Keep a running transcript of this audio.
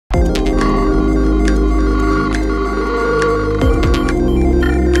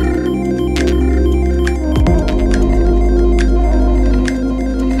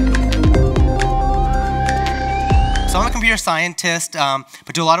scientist,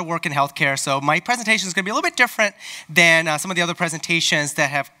 but do a lot of work in healthcare. So my presentation is going to be a little bit different than some of the other presentations that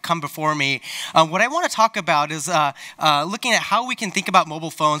have come before me. What I want to talk about is looking at how we can think about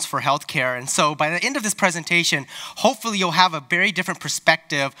mobile phones for healthcare. And so by the end of this presentation, hopefully you'll have a very different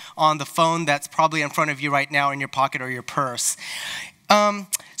perspective on the phone that's probably in front of you right now in your pocket or your purse.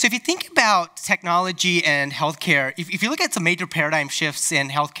 So if you think about technology and healthcare, if you look at some major paradigm shifts in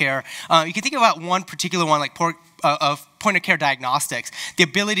healthcare, you can think about one particular one like point-of-care diagnostics, the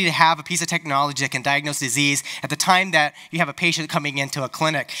ability to have a piece of technology that can diagnose disease at the time that you have a patient coming into a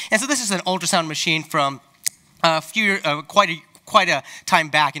clinic. And so this is an ultrasound machine from quite a time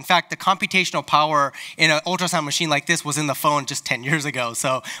back. In fact, the computational power in an ultrasound machine like this was in the phone just 10 years ago,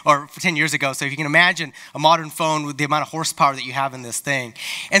 or 10 years ago. So if you can imagine a modern phone with the amount of horsepower that you have in this thing.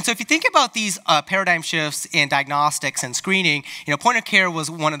 And so if you think about these paradigm shifts in diagnostics and screening, point of care was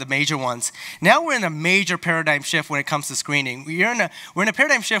one of the major ones. Now we're in a major paradigm shift when it comes to screening. We're in a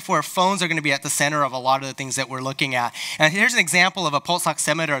paradigm shift where phones are going to be at the center of a lot of the things that we're looking at. And here's an example of a pulse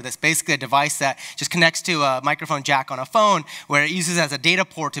oximeter that's basically a device that just connects to a microphone jack on a phone, where it uses as a data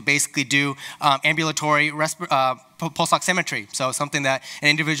port to basically do ambulatory pulse oximetry, so something that an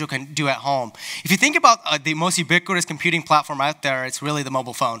individual can do at home. If you think about the most ubiquitous computing platform out there, it's really the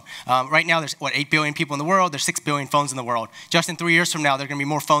mobile phone. Right now, there's, 8 billion people in the world. There's 6 billion phones in the world. Just in 3 years from now, there are going to be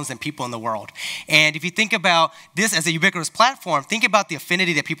more phones than people in the world. And if you think about this as a ubiquitous platform, think about the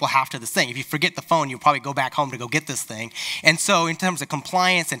affinity that people have to this thing. If you forget the phone, you'll probably go back home to go get this thing. And so in terms of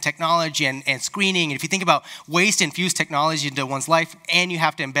compliance and technology and screening, and if you think about ways to infuse technology into one's life and you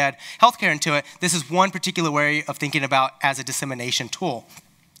have to embed healthcare into it, this is one particular way of thinking about as a dissemination tool.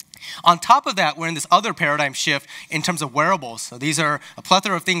 On top of that, we're in this other paradigm shift in terms of wearables. So these are a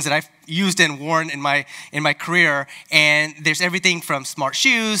plethora of things that I've used and worn in my career, and there's everything from smart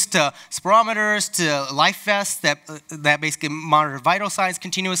shoes to spirometers to life vests that basically monitor vital signs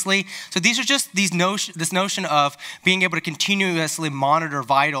continuously. So these are just this notion of being able to continuously monitor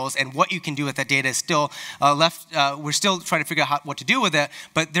vitals, and what you can do with that data is still left. We're still trying to figure out what to do with it,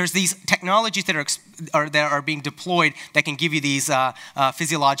 but there's these technologies that are being deployed that can give you these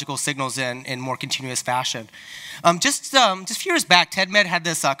physiological signals in more continuous fashion. Just a few years back, TEDMed had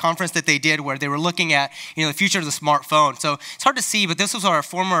this conference that they did where they were looking at the future of the smartphone. So it's hard to see, but this was our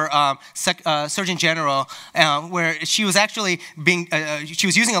former Surgeon General, where she was actually she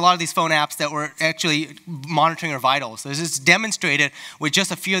was using a lot of these phone apps that were actually monitoring her vitals. So this is demonstrated with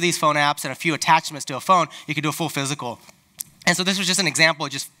just a few of these phone apps and a few attachments to a phone, you could do a full physical. And so this was just an example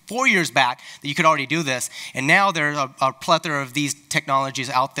just 4 years back that you could already do this. And now there's a plethora of these technologies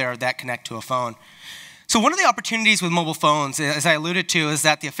out there that connect to a phone. So one of the opportunities with mobile phones, as I alluded to, is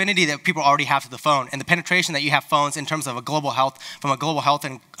that the affinity that people already have to the phone and the penetration that you have phones in terms of a global health, from a global health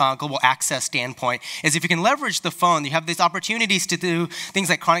and global access standpoint, is if you can leverage the phone, you have these opportunities to do things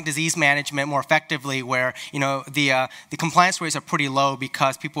like chronic disease management more effectively, where the compliance rates are pretty low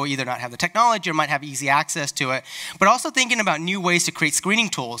because people either not have the technology or might have easy access to it. But also thinking about new ways to create screening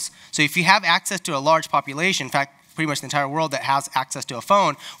tools. So if you have access to a large population, in fact, pretty much the entire world that has access to a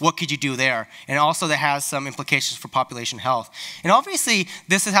phone, what could you do there? And also that has some implications for population health. And obviously,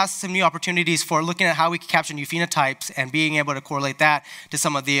 this has some new opportunities for looking at how we can capture new phenotypes and being able to correlate that to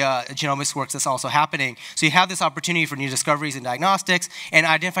some of the genomics work that's also happening. So you have this opportunity for new discoveries in diagnostics and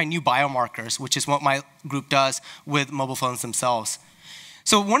identify new biomarkers, which is what my group does with mobile phones themselves.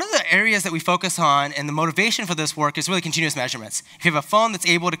 So one of the areas that we focus on and the motivation for this work is really continuous measurements. If you have a phone that's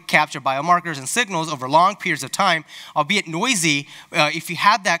able to capture biomarkers and signals over long periods of time, albeit noisy, if you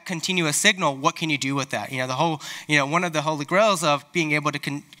have that continuous signal, what can you do with that? One of the holy grails of being able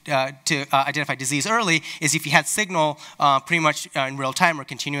to identify disease early is if you had signal pretty much in real time or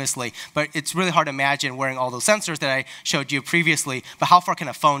continuously. But it's really hard to imagine wearing all those sensors that I showed you previously. But how far can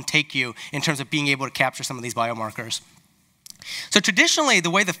a phone take you in terms of being able to capture some of these biomarkers? So traditionally,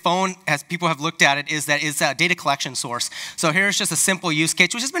 the way the phone, as people have looked at it, is that it's a data collection source. So here's just a simple use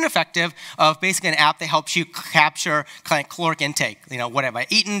case, which has been effective, of basically an app that helps you capture kind of caloric intake. What have I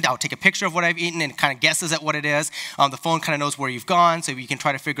eaten? I'll take a picture of what I've eaten and kind of guesses at what it is. The phone kind of knows where you've gone, so you can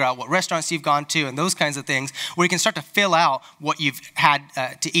try to figure out what restaurants you've gone to and those kinds of things, where you can start to fill out what you've had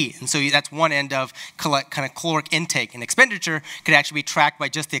to eat. And so that's one end of kind of caloric intake. And expenditure could actually be tracked by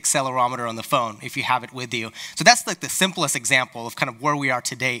just the accelerometer on the phone if you have it with you. So that's like the simplest example of kind of where we are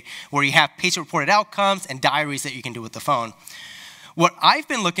today, where you have patient-reported outcomes and diaries that you can do with the phone. What I've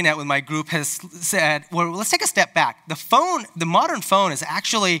been looking at with my group has said, well, let's take a step back. The modern phone is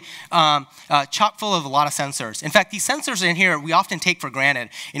actually chock full of a lot of sensors. In fact, these sensors in here, we often take for granted.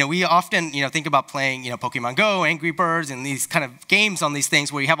 We often, think about playing, Pokemon Go, Angry Birds, and these kind of games on these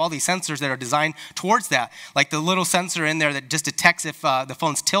things where you have all these sensors that are designed towards that. Like the little sensor in there that just detects if the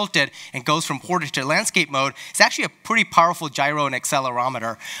phone's tilted and goes from portrait to landscape mode. It's actually a pretty powerful gyro and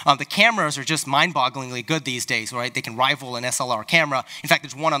accelerometer. The cameras are just mind-bogglingly good these days, right? They can rival an SLR camera. In fact,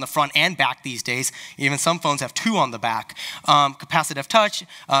 there's one on the front and back these days. Even some phones have two on the back. Capacitive touch,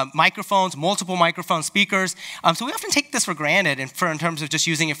 microphones, multiple microphone speakers. So we often take this for granted in terms of just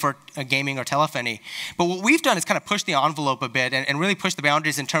using it for gaming or telephony. But what we've done is kind of push the envelope a bit and really push the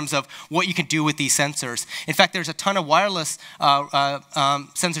boundaries in terms of what you can do with these sensors. In fact, there's a ton of wireless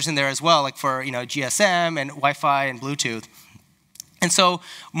sensors in there as well, like for GSM and Wi-Fi and Bluetooth. And so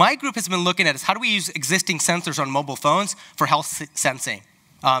my group has been looking at is how do we use existing sensors on mobile phones for health sensing?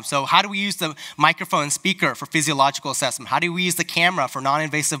 So how do we use the microphone and speaker for physiological assessment? How do we use the camera for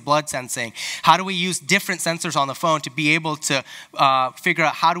non-invasive blood sensing? How do we use different sensors on the phone to be able to figure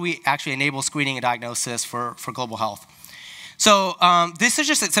out how do we actually enable screening and diagnosis for global health? So this is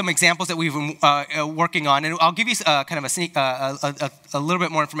just some examples that we've been working on, and I'll give you kind of a little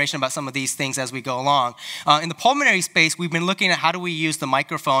bit more information about some of these things as we go along. In the pulmonary space, we've been looking at how do we use the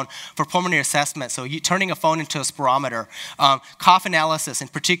microphone for pulmonary assessment, so turning a phone into a spirometer. Cough analysis, in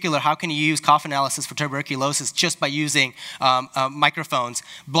particular, how can you use cough analysis for tuberculosis just by using microphones?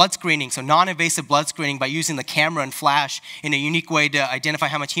 Blood screening, so non-invasive blood screening by using the camera and flash in a unique way to identify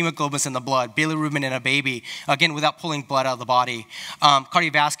how much hemoglobin is in the blood, bilirubin in a baby, again, without pulling blood out of the body.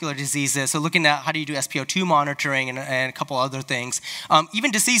 Cardiovascular diseases, so looking at how do you do SpO2 monitoring and a couple other things.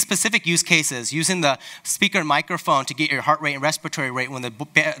 Even disease-specific use cases, using the speaker and microphone to get your heart rate and respiratory rate when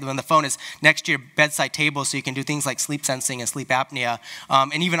the phone is next to your bedside table, so you can do things like sleep sensing and sleep apnea,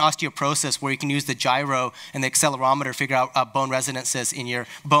 and even osteoporosis, where you can use the gyro and the accelerometer to figure out bone resonances in your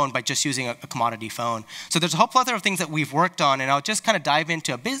bone by just using a commodity phone. So there's a whole plethora of things that we've worked on, and I'll just kind of dive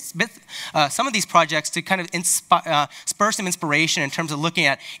into some of these projects to kind of spur some inspiration in terms of looking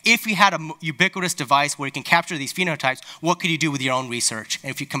at if you had a ubiquitous device where you can capture these phenotypes, what could you do with your own research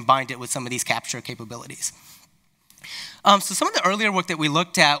if you combined it with some of these capture capabilities? So some of the earlier work that we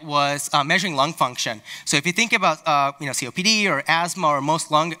looked at was measuring lung function. So if you think about COPD or asthma or most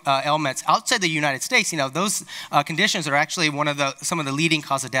lung ailments outside the United States, those conditions are actually some of the leading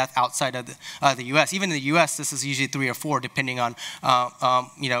cause of death outside of the U.S. Even in the U.S., this is usually 3 or 4, depending on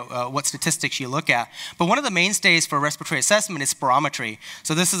what statistics you look at. But one of the mainstays for respiratory assessment is spirometry.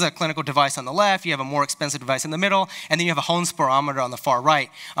 So this is a clinical device on the left. You have a more expensive device in the middle, and then you have a home spirometer on the far right.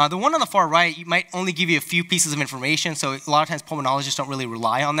 The one on the far right might only give you a few pieces of information. So a lot of times pulmonologists don't really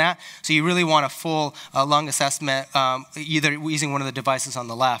rely on that. So you really want a full lung assessment, either using one of the devices on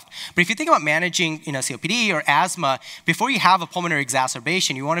the left. But if you think about managing COPD or asthma, before you have a pulmonary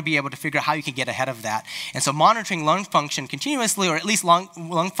exacerbation, you want to be able to figure out how you can get ahead of that. And so monitoring lung function continuously, or at least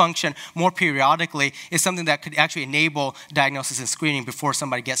lung function more periodically, is something that could actually enable diagnosis and screening before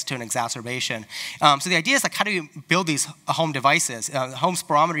somebody gets to an exacerbation. So the idea is, like, how do you build these home devices? Home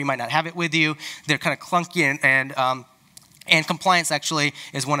spirometer, you might not have it with you. They're kind of clunky, and compliance actually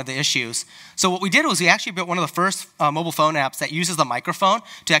is one of the issues. So what we did was we actually built one of the first mobile phone apps that uses the microphone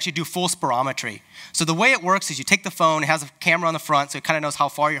to actually do full spirometry. So the way it works is you take the phone, it has a camera on the front, so it kind of knows how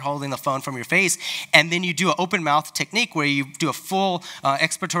far you're holding the phone from your face, and then you do an open mouth technique where you do a full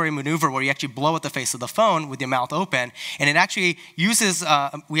expiratory maneuver where you actually blow at the face of the phone with your mouth open, and it actually uses,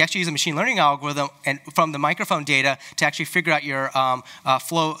 we actually use a machine learning algorithm and from the microphone data to actually figure out your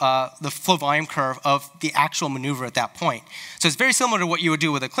the flow volume curve of the actual maneuver at that point. So it's very similar to what you would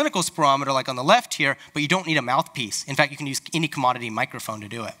do with a clinical spirometer, like on the left here, but you don't need a mouthpiece. In fact, you can use any commodity microphone to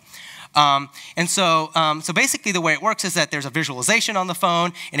do it. So basically the way it works is that there's a visualization on the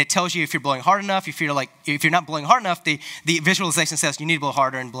phone, and it tells you if you're blowing hard enough. If you're not blowing hard enough, the visualization says you need to blow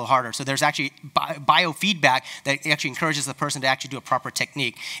harder and blow harder. So there's actually biofeedback that actually encourages the person to actually do a proper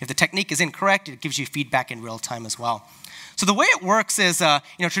technique. If the technique is incorrect, it gives you feedback in real time as well. So the way it works is,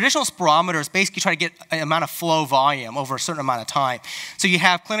 traditional spirometers basically try to get an amount of flow volume over a certain amount of time. So you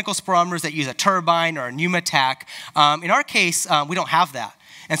have clinical spirometers that use a turbine or a pneumatic. In our case, we don't have that.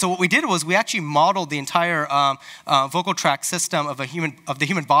 And so what we did was we actually modeled the entire vocal tract system of the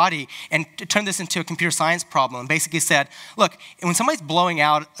human body and turned this into a computer science problem, and basically said, look, when somebody's blowing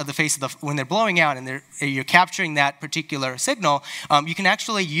out of the face of when they're blowing out and you're capturing that particular signal, you can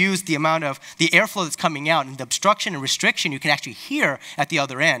actually use the amount of the airflow that's coming out and the obstruction and restriction you can actually hear at the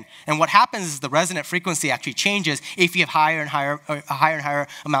other end. And what happens is the resonant frequency actually changes if you have higher and higher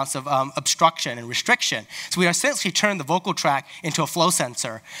amounts of obstruction and restriction. So we essentially turned the vocal tract into a flow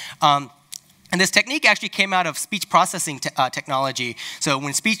sensor. And this technique actually came out of speech processing technology. So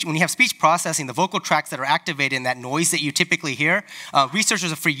when you have speech processing, the vocal tracts that are activated in that noise that you typically hear,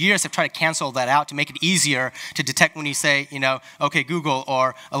 researchers for years have tried to cancel that out to make it easier to detect when you say, okay, Google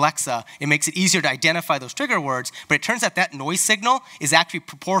or Alexa. It makes it easier to identify those trigger words, but it turns out that noise signal is actually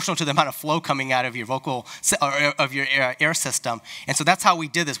proportional to the amount of flow coming out of your vocal, or of your air system. And so that's how we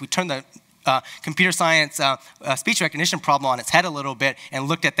did this. We turned the computer science speech recognition problem on its head a little bit and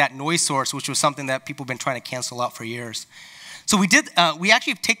looked at that noise source, which was something that people have been trying to cancel out for years. So we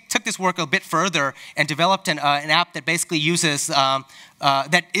actually took this work a bit further and developed an app that basically uses,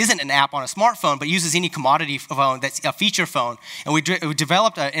 that isn't an app on a smartphone, but uses any commodity phone that's a feature phone. And we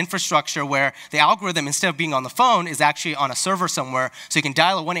developed an infrastructure where the algorithm, instead of being on the phone, is actually on a server somewhere. So you can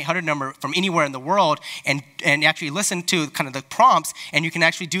dial a 1-800 number from anywhere in the world and actually listen to kind of the prompts, and you can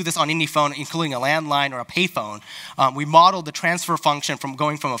actually do this on any phone, including a landline or a payphone. We modeled the transfer function from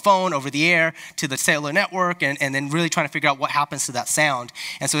going from a phone over the air to the cellular network, and then really trying to figure out what happens to that sound.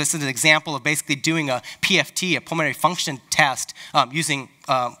 And so this is an example of basically doing a PFT, a pulmonary function test, using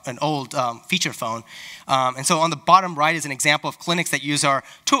an old feature phone. And so on the bottom right is an example of clinics that use our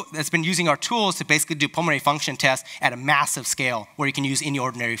tool, that's been using our tools to basically do pulmonary function tests at a massive scale where you can use any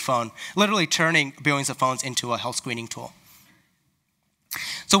ordinary phone, literally turning billions of phones into a health screening tool.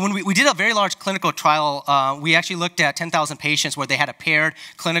 So when we did a very large clinical trial, we actually looked at 10,000 patients where they had a paired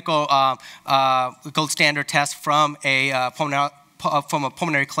clinical gold standard test from a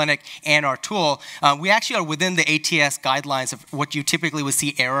pulmonary clinic and our tool. We actually are within the ATS guidelines of what you typically would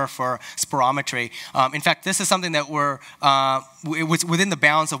see error for spirometry. In fact, this is something that it was within the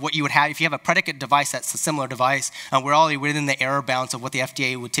bounds of what you would have if you have a predicate device that's a similar device. We're already within the error bounds of what the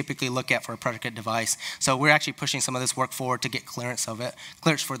FDA would typically look at for a predicate device. So we're actually pushing some of this work forward to get clearance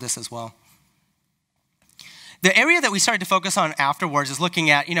for this as well. The area that we started to focus on afterwards is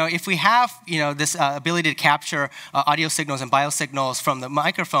looking at, if we have, this ability to capture audio signals and biosignals from the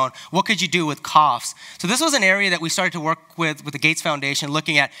microphone, what could you do with coughs? So this was an area that we started to work with the Gates Foundation,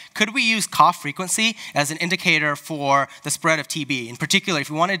 looking at, could we use cough frequency as an indicator for the spread of TB? In particular, if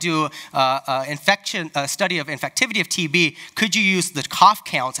we want to do a study of infectivity of TB, could you use the cough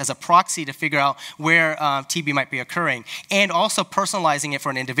counts as a proxy to figure out where TB might be occurring? And also personalizing it for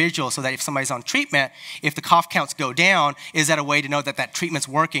an individual so that if somebody's on treatment, if the cough counts go down, is that a way to know that that treatment's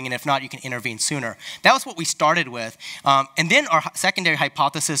working, and if not, you can intervene sooner? That was what we started with. And then our secondary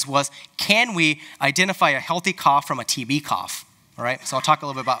hypothesis was, can we identify a healthy cough from a TB cough? All right, so I'll talk a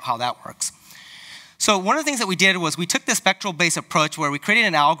little bit about how that works. So one of the things that we did was we took this spectral-based approach where we created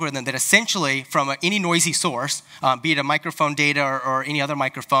an algorithm that essentially, from any noisy source, be it a microphone data or any other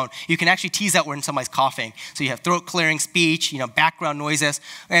microphone, you can actually tease out when somebody's coughing. So you have throat-clearing speech, background noises,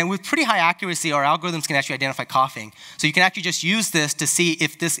 and with pretty high accuracy, our algorithms can actually identify coughing. So you can actually just use this to see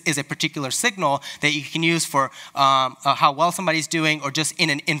if this is a particular signal that you can use for how well somebody's doing, or just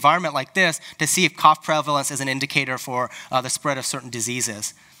in an environment like this to see if cough prevalence is an indicator for the spread of certain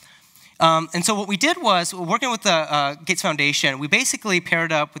diseases. And so what we did was, working with the Gates Foundation, we basically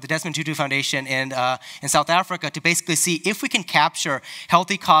paired up with the Desmond Tutu Foundation in South Africa to basically see if we can capture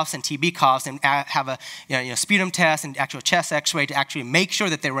healthy coughs and TB coughs and have a sputum test and actual chest x-ray to actually make sure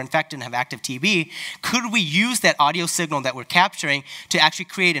that they were infected and have active TB. Could we use that audio signal that we're capturing to actually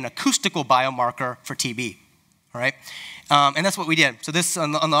create an acoustical biomarker for TB? All right? And that's what we did. So this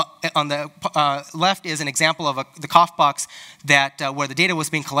on the left is an example of the cough box that where the data was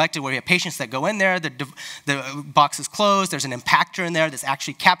being collected, where we have patients that go in there, the box is closed, there's an impactor in there that's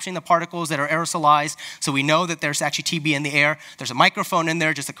actually capturing the particles that are aerosolized, so we know that there's actually TB in the air. There's a microphone in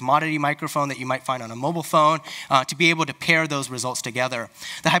there, just a commodity microphone that you might find on a mobile phone, to be able to pair those results together.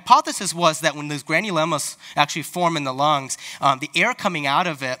 The hypothesis was that when those granulomas actually form in the lungs, the air coming out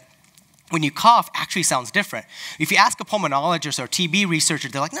of it, when you cough, actually sounds different. If you ask a pulmonologist or a TB researcher,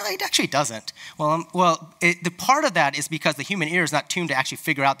 they're like, no, it actually doesn't. The part of that is because the human ear is not tuned to actually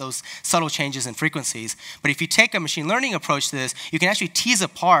figure out those subtle changes in frequencies. But if you take a machine learning approach to this, you can actually tease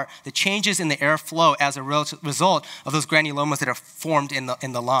apart the changes in the airflow as a result of those granulomas that are formed in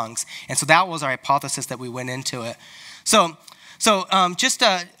the lungs. And so that was our hypothesis that we went into it. So So just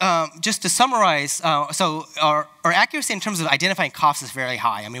to summarize, so our accuracy in terms of identifying coughs is very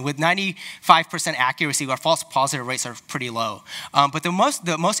high. I mean, with 95% accuracy, our false positive rates are pretty low. But the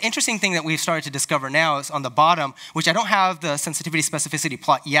most interesting thing that we've started to discover now is on the bottom, which I don't have the sensitivity specificity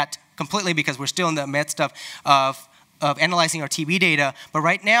plot yet completely because we're still in the midst of analyzing our TB data, but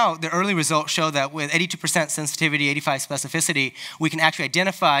right now the early results show that with 82% sensitivity, 85 specificity, we can actually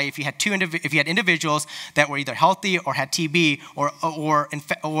identify if you had individuals that were either healthy or had TB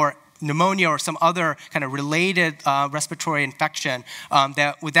or pneumonia or some other kind of related respiratory infection,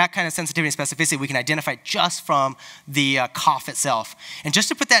 that with that kind of sensitivity and specificity, we can identify just from the cough itself. And just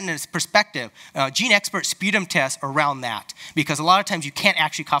to put that in perspective, gene expert sputum tests around that, because a lot of times you can't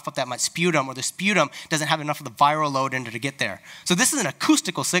actually cough up that much sputum, or the sputum doesn't have enough of the viral load in it to get there. So this is an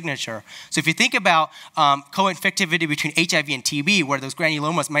acoustical signature. So if you think about co-infectivity between HIV and TB, where those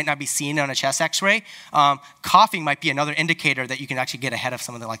granulomas might not be seen on a chest x-ray, coughing might be another indicator that you can actually get ahead of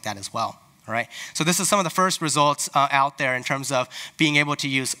something like that as well. All right? So this is some of the first results out there in terms of being able to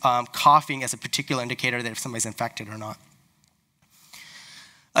use coughing as a particular indicator that if somebody's infected or not.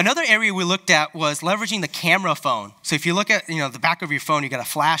 Another area we looked at was leveraging the camera phone. So if you look at the back of your phone, you got a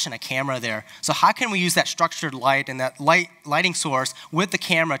flash and a camera there. So how can we use that structured light and that lighting source with the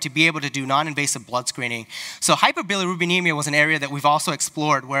camera to be able to do non-invasive blood screening? So hyperbilirubinemia was an area that we've also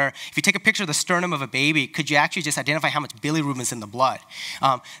explored, where if you take a picture of the sternum of a baby, could you actually just identify how much bilirubin is in the blood?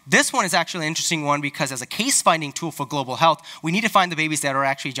 This one is actually an interesting one because as a case-finding tool for global health, we need to find the babies that are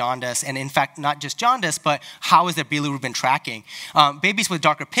actually jaundiced, and in fact, not just jaundiced, but how is their bilirubin tracking? Babies with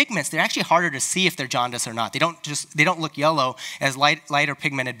darker pigments, they're actually harder to see if they're jaundiced or not. They don't look yellow as lighter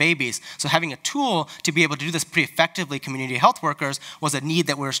pigmented babies. So having a tool to be able to do this pretty effectively, community health workers, was a need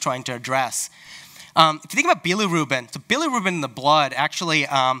that we were trying to address. If you think about bilirubin, so bilirubin in the blood actually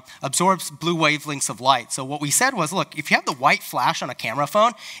absorbs blue wavelengths of light. So what we said was, look, if you have the white flash on a camera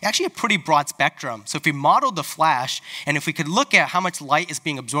phone, actually a pretty broad spectrum. So if we modeled the flash, and if we could look at how much light is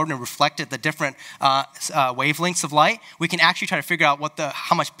being absorbed and reflected, the different wavelengths of light, we can actually try to figure out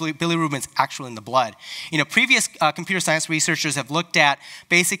how much bilirubin is actually in the blood. Previous computer science researchers have looked at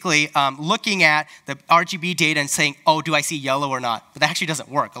basically looking at the RGB data and saying, oh, do I see yellow or not? But that actually doesn't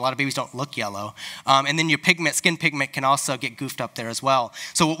work. A lot of babies don't look yellow. And then your skin pigment can also get goofed up there as well.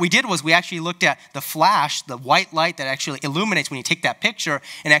 So what we did was we actually looked at the flash, the white light that actually illuminates when you take that picture,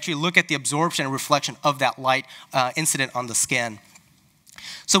 and actually look at the absorption and reflection of that light incident on the skin.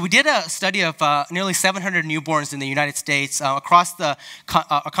 So we did a study of nearly 700 newborns in the United States across the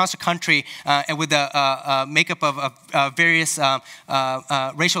country, and with a makeup of various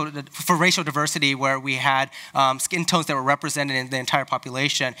racial diversity, where we had skin tones that were represented in the entire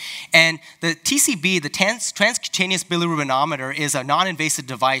population. And the TCB, the transcutaneous bilirubinometer, is a non-invasive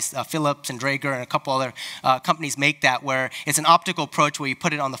device. Philips and Draeger and a couple other companies make that, where it's an optical approach where you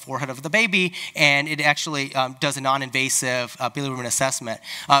put it on the forehead of the baby, and it actually does a non-invasive bilirubin assessment.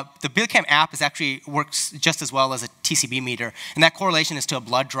 The BILCAM app actually works just as well as a TCB meter, and that correlation is to a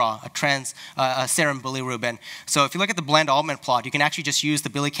blood draw, a serum bilirubin. So if you look at the blend Altman plot, you can actually just use the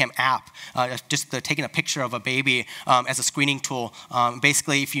BILCAM app, taking a picture of a baby as a screening tool.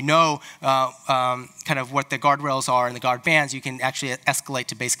 Basically, if you know kind of what the guardrails are and the guard bands, you can actually escalate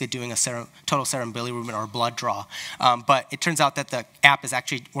to basically doing a total serum bilirubin or a blood draw. But it turns out that the app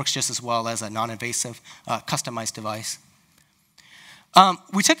actually works just as well as a non-invasive customized device.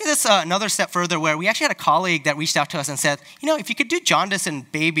 We took this another step further, where we actually had a colleague that reached out to us and said, if you could do jaundice in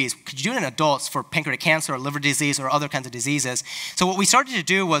babies, could you do it in adults for pancreatic cancer or liver disease or other kinds of diseases? So what we started to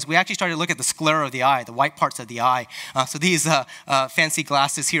do was we actually started to look at the sclera of the eye, the white parts of the eye. So these fancy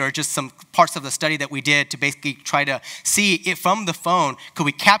glasses here are just some parts of the study that we did to basically try to see if from the phone, could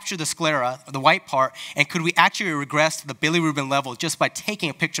we capture the sclera, the white part, and could we actually regress the bilirubin level just by taking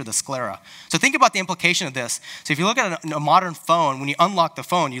a picture of the sclera? So think about the implication of this. So if you look at a modern phone, when you unlock the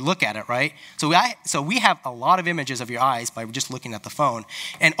phone, you look at it, right? So we have a lot of images of your eyes by just looking at the phone.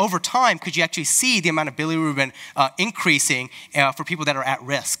 And over time, could you actually see the amount of bilirubin increasing for people that are at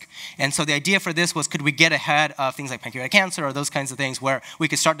risk? And so the idea for this was, could we get ahead of things like pancreatic cancer or those kinds of things, where we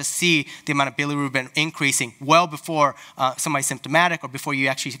could start to see the amount of bilirubin increasing well before somebody's symptomatic or before you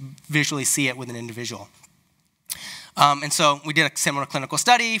actually visually see it with an individual. And so we did a similar clinical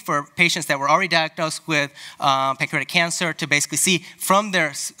study for patients that were already diagnosed with pancreatic cancer to basically see from their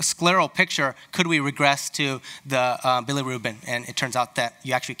scleral picture, could we regress to the bilirubin? And it turns out that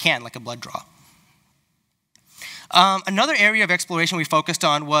you actually can, like a blood draw. Another area of exploration we focused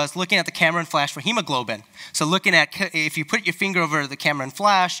on was looking at the camera and flash for hemoglobin. So looking at, if you put your finger over the camera and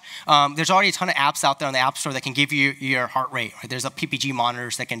flash, there's already a ton of apps out there on the App Store that can give you your heart rate. Right? There's PPG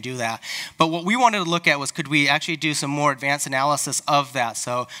monitors that can do that. But what we wanted to look at was, could we actually do some more advanced analysis of that?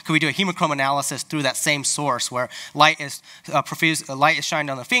 So could we do a hemochrome analysis through that same source where light is shined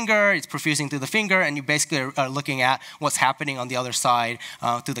on the finger, it's perfusing through the finger, and you basically are looking at what's happening on the other side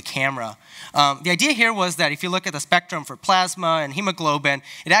through the camera. The idea here was that if you look at the spectrum for plasma and hemoglobin,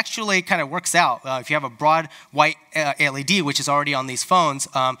 it actually kind of works out. If you have a broad white LED, which is already on these phones,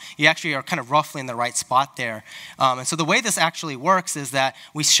 you actually are kind of roughly in the right spot there. And so the way this actually works is that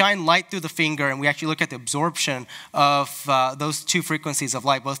we shine light through the finger, and we actually look at the absorption of those two frequencies of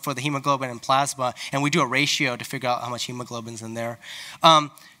light, both for the hemoglobin and plasma, and we do a ratio to figure out how much hemoglobin's in there.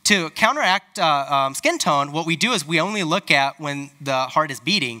 To counteract skin tone, what we do is we only look at when the heart is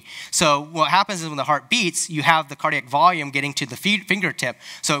beating. So what happens is when the heart beats, you have the cardiac volume getting to the fingertip.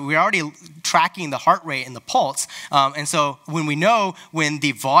 So we're already tracking the heart rate and the pulse. And so when we know when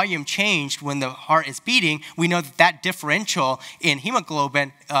the volume changed when the heart is beating, we know that that differential in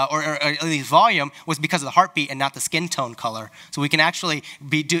hemoglobin or at least volume was because of the heartbeat and not the skin tone color. So we can actually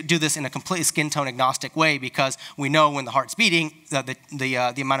do this in a completely skin tone agnostic way because we know when the heart's beating,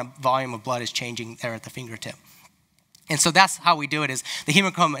 the amount of volume of blood is changing there at the fingertip. And so that's how we do it. Is the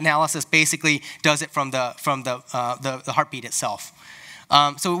hemochrome analysis basically does it from the heartbeat itself.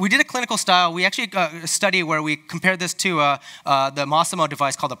 So we did a clinical style. We actually a study where we compared this to the Massimo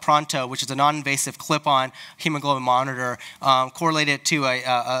device called the Pronto, which is a non-invasive clip-on hemoglobin monitor, correlated to a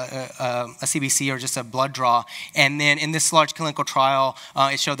CBC or just a blood draw. And then in this large clinical trial,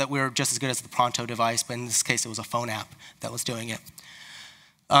 it showed that we were just as good as the Pronto device, but in this case, it was a phone app that was doing it.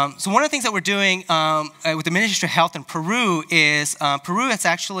 So one of the things that we're doing with the Ministry of Health in Peru is Peru is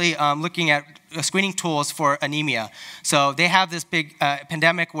actually looking at screening tools for anemia. So they have this big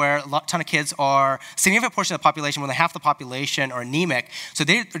pandemic where a ton of kids are, a significant portion of the population, more than half the population are anemic. So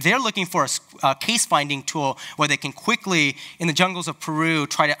they're looking for a case-finding tool where they can quickly, in the jungles of Peru,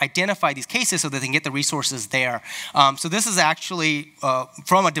 try to identify these cases so that they can get the resources there. So this is actually,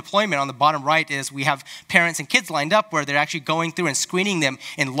 from a deployment on the bottom right, is we have parents and kids lined up where they're actually going through and screening them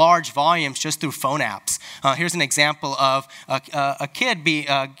in large volumes just through phone apps. Here's an example of a kid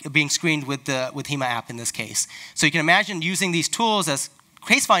being screened with HEMA app in this case. So you can imagine using these tools as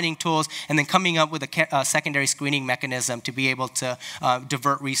case-finding tools and then coming up with a secondary screening mechanism to be able to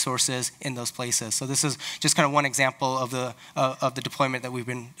divert resources in those places. So this is just kind of one example of the deployment that we've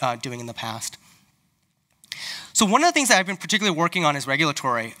been doing in the past. So one of the things that I've been particularly working on is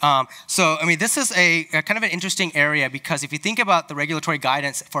regulatory. So I mean, this is a kind of an interesting area because if you think about the regulatory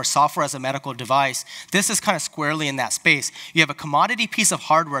guidance for software as a medical device, this is kind of squarely in that space. You have a commodity piece of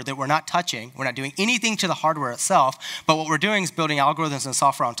hardware that we're not touching. We're not doing anything to the hardware itself, but what we're doing is building algorithms and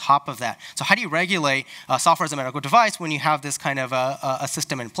software on top of that. So how do you regulate software as a medical device when you have this kind of a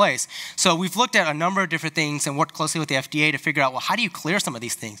system in place? So we've looked at a number of different things and worked closely with the FDA to figure out, well, how do you clear some of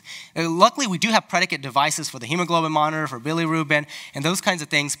these things? Luckily, we do have predicate devices for the hemoglobin monitor, for bilirubin, and those kinds of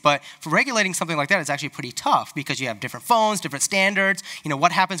things. But for regulating something like that is actually pretty tough because you have different phones, different standards. You know,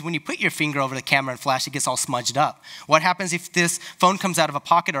 what happens when you put your finger over the camera and flash, it gets all smudged up? What happens if this phone comes out of a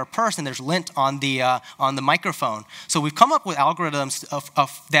pocket or a purse and there's lint on the microphone? So we've come up with algorithms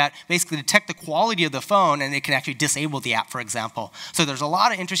that basically detect the quality of the phone and it can actually disable the app, for example. So there's a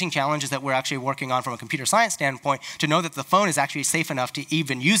lot of interesting challenges that we're actually working on from a computer science standpoint to know that the phone is actually safe enough to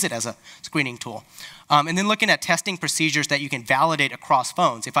even use it as a screening tool. And then looking at testing procedures that you can validate across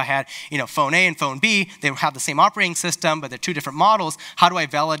phones. If I had, phone A and phone B, they have the same operating system, but they're two different models. How do I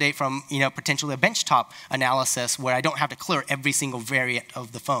validate from, potentially a benchtop analysis where I don't have to clear every single variant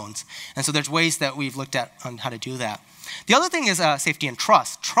of the phones? And so there's ways that we've looked at on how to do that. The other thing is safety and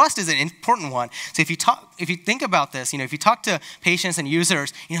trust. Trust is an important one. So if you think about this, if you talk to patients and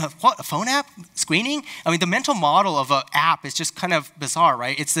users, what, a phone app screening? I mean, the mental model of an app is just kind of bizarre,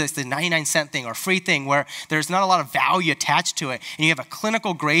 right? It's the 99-cent thing or free thing where there's not a lot of value attached to it, and you have a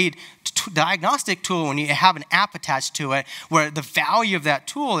clinical grade diagnostic tool when you have an app attached to it where the value of that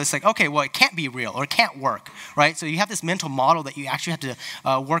tool is like, okay, well, it can't be real or it can't work, right? So you have this mental model that you actually have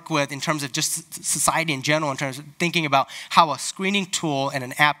to work with in terms of just society in general, in terms of thinking about how a screening tool and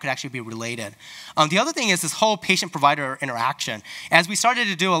an app could actually be related. The other thing is this whole patient-provider interaction. As we started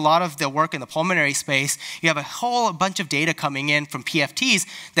to do a lot of the work in the pulmonary space, you have a whole bunch of data coming in from PFTs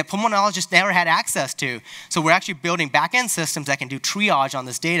that pulmonologists never had access to. So we're actually building back-end systems that can do triage on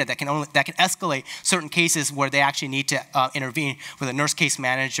this data that can escalate certain cases where they actually need to intervene with a nurse case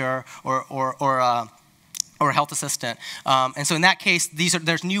manager or a health assistant. And so in that case,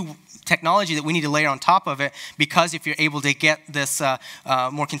 there's new technology that we need to layer on top of it, because if you're able to get this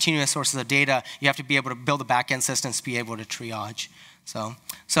more continuous sources of data, you have to be able to build the back-end systems to be able to triage.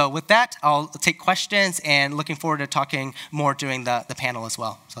 So with that, I'll take questions, and looking forward to talking more during the panel as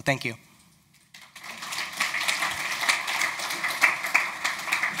well. So thank you.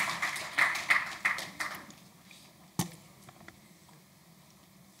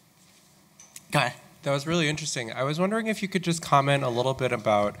 Go ahead. That was really interesting. I was wondering if you could just comment a little bit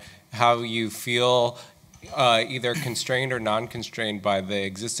about how you feel either constrained or non-constrained by the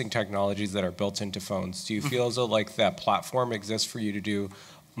existing technologies that are built into phones. Do you feel as though like that platform exists for you to do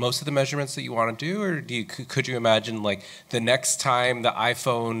most of the measurements that you want to do, or could you imagine like the next time the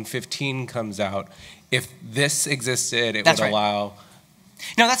iPhone 15 comes out, if this existed, it would allow...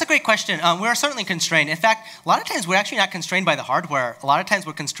 No, that's a great question. We're certainly constrained. In fact, a lot of times we're actually not constrained by the hardware. A lot of times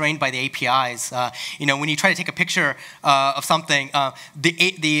we're constrained by the APIs. When you try to take a picture of something, the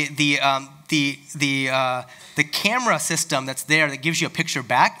camera system that's there that gives you a picture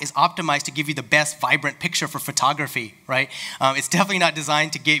back is optimized to give you the best vibrant picture for photography, right? It's definitely not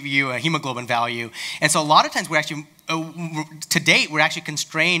designed to give you a hemoglobin value. And so a lot of times we're actually, to date, we're actually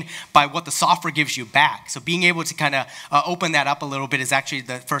constrained by what the software gives you back. So being able to kind of open that up a little bit is actually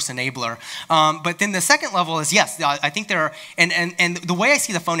the first enabler. But then the second level is, yes, I think there are, and the way I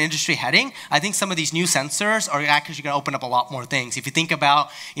see the phone industry heading, I think some of these new sensors are actually going to open up a lot more things. If you think about,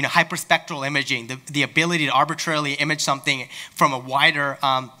 hyperspectral imaging, the ability to arbitrarily image something from a wider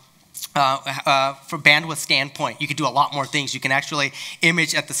for bandwidth standpoint, you could do a lot more things. You can actually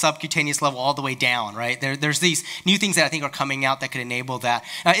image at the subcutaneous level all the way down, right? There's these new things that I think are coming out that could enable that.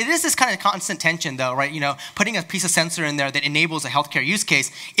 It is this kind of constant tension, though, right? Putting a piece of sensor in there that enables a healthcare use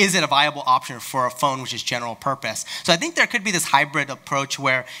case, is it a viable option for a phone which is general purpose? So I think there could be this hybrid approach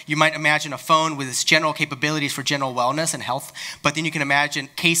where you might imagine a phone with its general capabilities for general wellness and health, but then you can imagine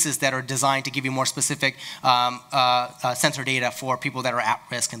cases that are designed to give you more specific sensor data for people that are at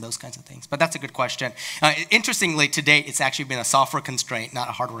risk and those kinds of things. But that's a good question. Interestingly, to date, it's actually been a software constraint, not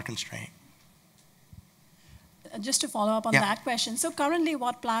a hardware constraint. Just to follow up on that question, so currently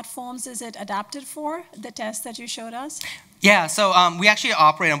what platforms is it adapted for, the test that you showed us? Yeah, so we actually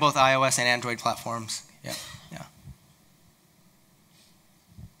operate on both iOS and Android platforms. Yeah.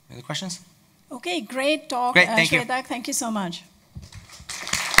 Any other questions? Okay, great talk, Great, thank you. Shwetak, thank you so much.